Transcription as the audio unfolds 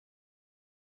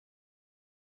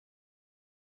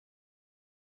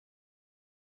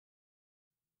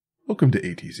Welcome to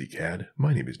AutoCAD.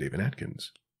 My name is David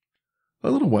Atkins.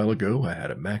 A little while ago, I had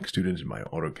a Mac student in my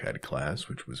AutoCAD class,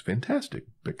 which was fantastic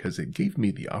because it gave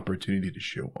me the opportunity to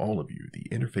show all of you the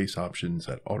interface options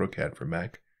that AutoCAD for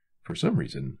Mac, for some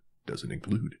reason, doesn't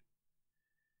include.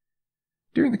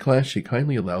 During the class, she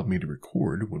kindly allowed me to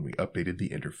record when we updated the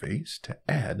interface to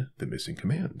add the missing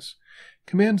commands.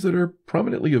 Commands that are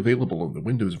prominently available in the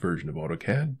Windows version of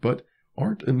AutoCAD, but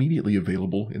aren't immediately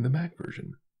available in the Mac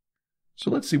version. So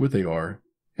let's see what they are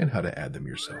and how to add them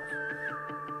yourself.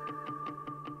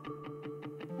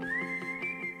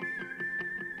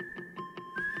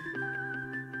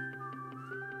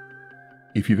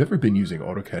 If you've ever been using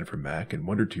AutoCAD for Mac and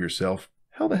wondered to yourself,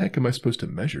 how the heck am I supposed to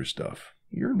measure stuff?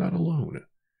 You're not alone.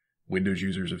 Windows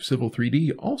users of Civil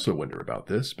 3D also wonder about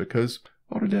this because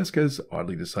Autodesk has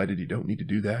oddly decided you don't need to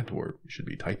do that or should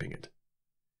be typing it.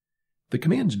 The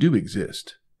commands do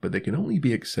exist, but they can only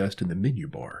be accessed in the menu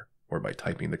bar or by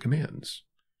typing the commands.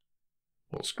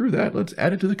 Well, screw that, let's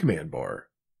add it to the command bar.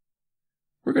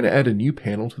 We're going to add a new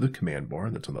panel to the command bar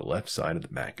that's on the left side of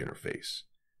the Mac interface.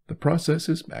 The process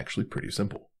is actually pretty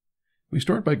simple. We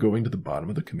start by going to the bottom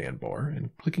of the command bar and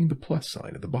clicking the plus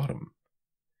sign at the bottom.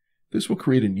 This will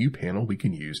create a new panel we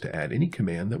can use to add any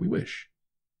command that we wish.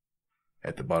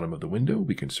 At the bottom of the window,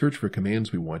 we can search for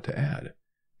commands we want to add.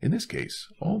 In this case,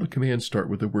 all the commands start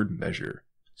with the word measure,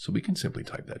 so we can simply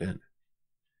type that in.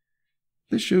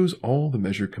 This shows all the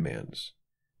measure commands.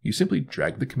 You simply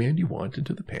drag the command you want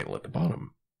into the panel at the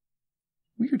bottom.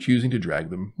 We are choosing to drag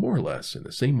them more or less in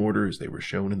the same order as they were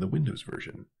shown in the Windows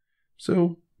version.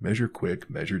 So, measure quick,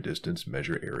 measure distance,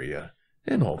 measure area,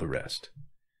 and all the rest.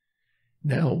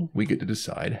 Now we get to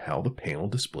decide how the panel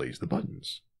displays the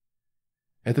buttons.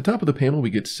 At the top of the panel we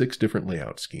get 6 different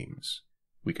layout schemes.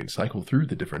 We can cycle through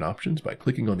the different options by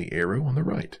clicking on the arrow on the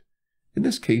right. In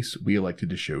this case, we elected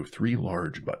to show 3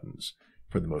 large buttons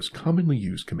for the most commonly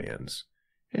used commands,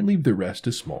 and leave the rest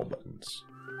as small buttons.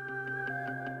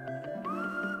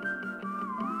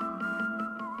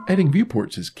 Adding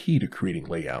viewports is key to creating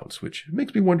layouts, which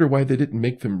makes me wonder why they didn't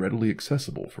make them readily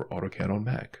accessible for AutoCAD on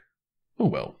Mac. Oh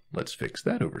well, let's fix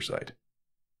that oversight.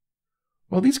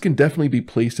 While these can definitely be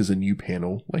placed as a new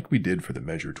panel, like we did for the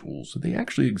measure tools, they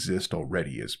actually exist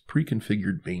already as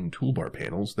pre-configured main toolbar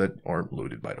panels that aren't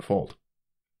loaded by default.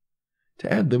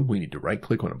 To add them, we need to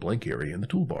right-click on a blank area in the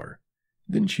toolbar,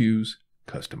 then choose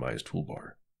Customize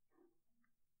Toolbar.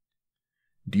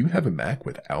 Do you have a Mac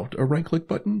without a right-click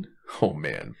button? Oh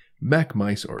man, Mac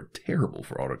mice are terrible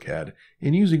for AutoCAD,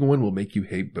 and using one will make you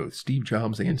hate both Steve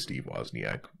Jobs and Steve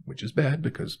Wozniak, which is bad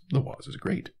because the Woz is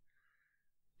great.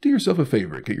 Do yourself a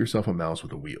favor, get yourself a mouse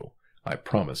with a wheel. I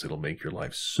promise it'll make your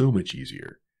life so much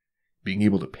easier. Being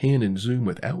able to pan and zoom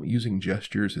without using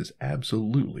gestures is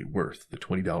absolutely worth the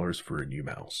 $20 for a new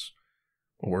mouse.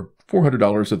 Or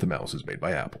 $400 if the mouse is made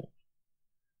by Apple.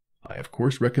 I of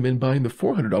course recommend buying the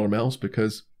 $400 mouse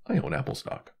because I own Apple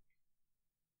stock.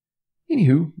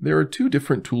 Anywho, there are 2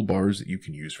 different toolbars that you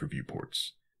can use for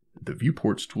viewports. The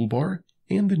Viewports toolbar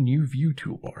and the New View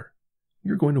toolbar.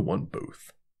 You're going to want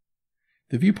both.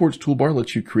 The Viewports toolbar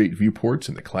lets you create viewports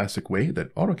in the classic way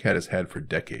that AutoCAD has had for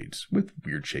decades, with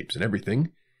weird shapes and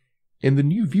everything, and the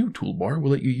New View toolbar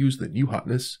will let you use the new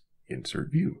hotness,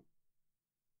 Insert View.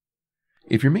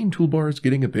 If your main toolbar is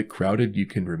getting a bit crowded, you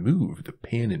can remove the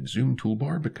Pan and Zoom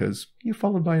toolbar because you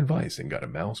followed my advice and got a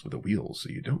mouse with a wheel, so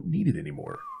you don't need it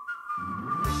anymore.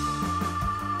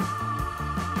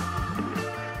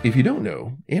 If you don't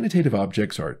know, annotative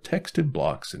objects are text and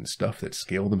blocks and stuff that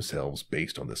scale themselves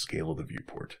based on the scale of the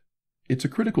viewport. It's a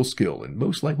critical skill and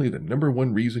most likely the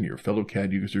 #1 reason your fellow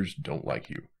CAD users don't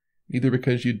like you, either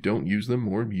because you don't use them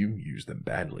or you use them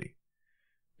badly.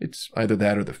 It's either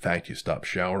that or the fact you stopped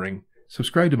showering.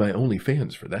 Subscribe to my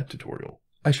OnlyFans for that tutorial.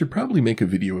 I should probably make a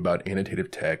video about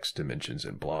annotative text, dimensions,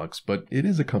 and blocks, but it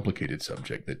is a complicated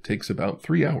subject that takes about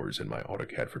 3 hours in my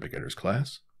AutoCAD for Beginners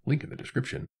class, link in the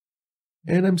description.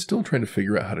 And I'm still trying to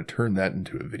figure out how to turn that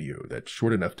into a video that's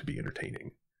short enough to be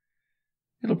entertaining.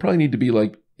 It'll probably need to be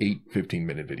like 8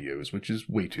 15-minute videos, which is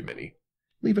way too many.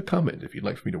 Leave a comment if you'd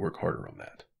like for me to work harder on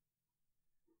that.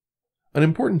 An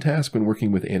important task when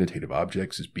working with annotative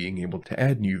objects is being able to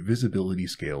add new visibility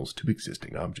scales to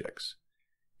existing objects.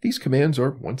 These commands are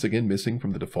once again missing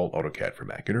from the default AutoCAD for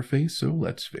Mac interface, so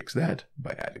let's fix that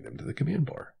by adding them to the command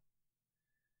bar.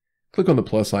 Click on the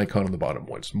plus icon on the bottom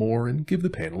once more and give the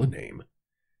panel a name.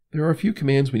 There are a few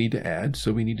commands we need to add,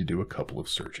 so we need to do a couple of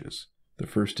searches. The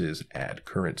first is Add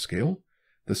Current Scale,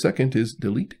 the second is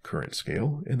Delete Current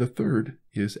Scale, and the third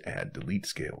is Add Delete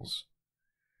Scales.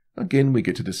 Again, we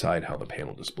get to decide how the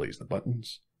panel displays the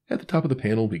buttons. At the top of the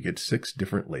panel, we get 6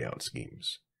 different layout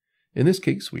schemes. In this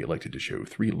case, we elected to show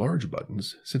 3 large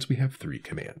buttons since we have 3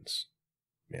 commands.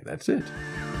 And that's it.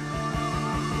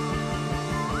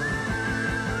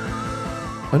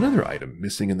 Another item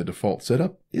missing in the default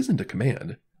setup isn't a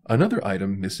command. Another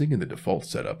item missing in the default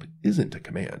setup isn't a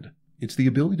command. It's the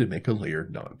ability to make a layer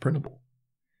non-printable.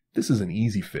 This is an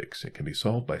easy fix and can be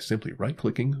solved by simply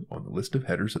right-clicking on the list of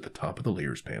headers at the top of the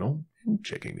Layers panel and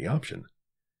checking the option.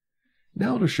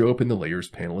 Now it'll show up in the Layers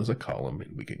panel as a column,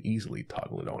 and we can easily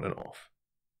toggle it on and off.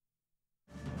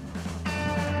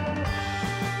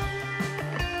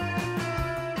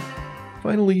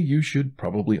 Finally, you should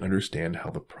probably understand how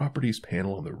the Properties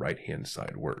panel on the right-hand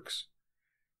side works.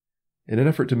 In an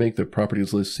effort to make the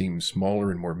Properties list seem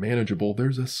smaller and more manageable,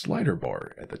 there's a slider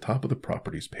bar at the top of the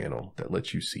Properties panel that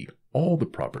lets you see all the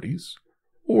properties,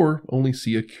 or only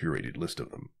see a curated list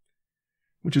of them.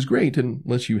 Which is great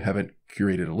unless you haven't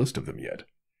curated a list of them yet.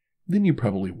 Then you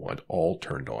probably want all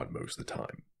turned on most of the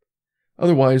time.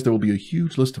 Otherwise, there will be a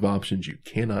huge list of options you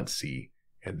cannot see,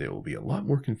 and they will be a lot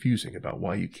more confusing about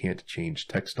why you can't change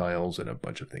text styles and a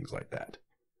bunch of things like that.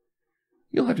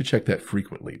 You'll have to check that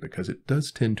frequently because it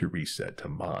does tend to reset to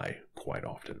My quite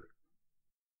often.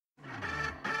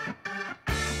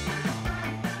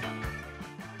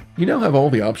 You now have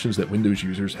all the options that Windows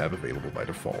users have available by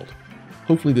default.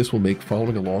 Hopefully this will make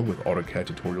following along with AutoCAD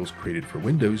tutorials created for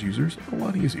Windows users a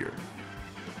lot easier.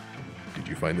 Did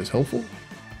you find this helpful?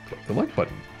 Click the like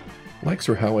button. Likes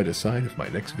are how I decide if my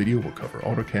next video will cover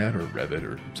AutoCAD or Revit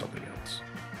or something else.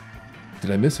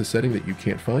 Did I miss a setting that you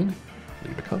can't find?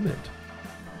 Leave a comment.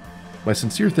 My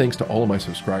sincere thanks to all of my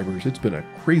subscribers. It's been a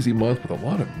crazy month with a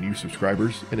lot of new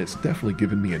subscribers, and it's definitely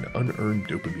given me an unearned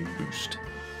dopamine boost.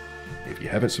 If you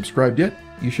haven't subscribed yet,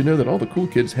 you should know that all the cool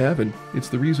kids have, and it's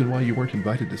the reason why you weren't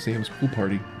invited to Sam's pool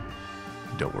party.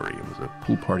 Don't worry, it was a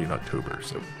pool party in October,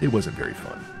 so it wasn't very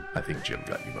fun. I think Jim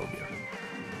got pneumonia.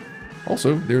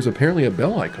 Also, there's apparently a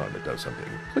bell icon that does something.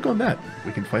 Click on that.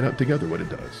 We can find out together what it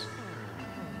does.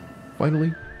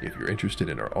 Finally, if you're interested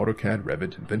in our AutoCAD,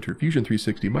 Revit, Inventor, Fusion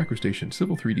 360, MicroStation,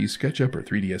 Civil 3D, SketchUp, or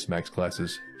 3ds Max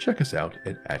classes, check us out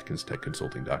at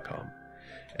AtkinsTechConsulting.com.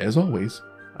 As always,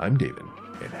 I'm David,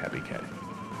 and happy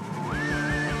CADing.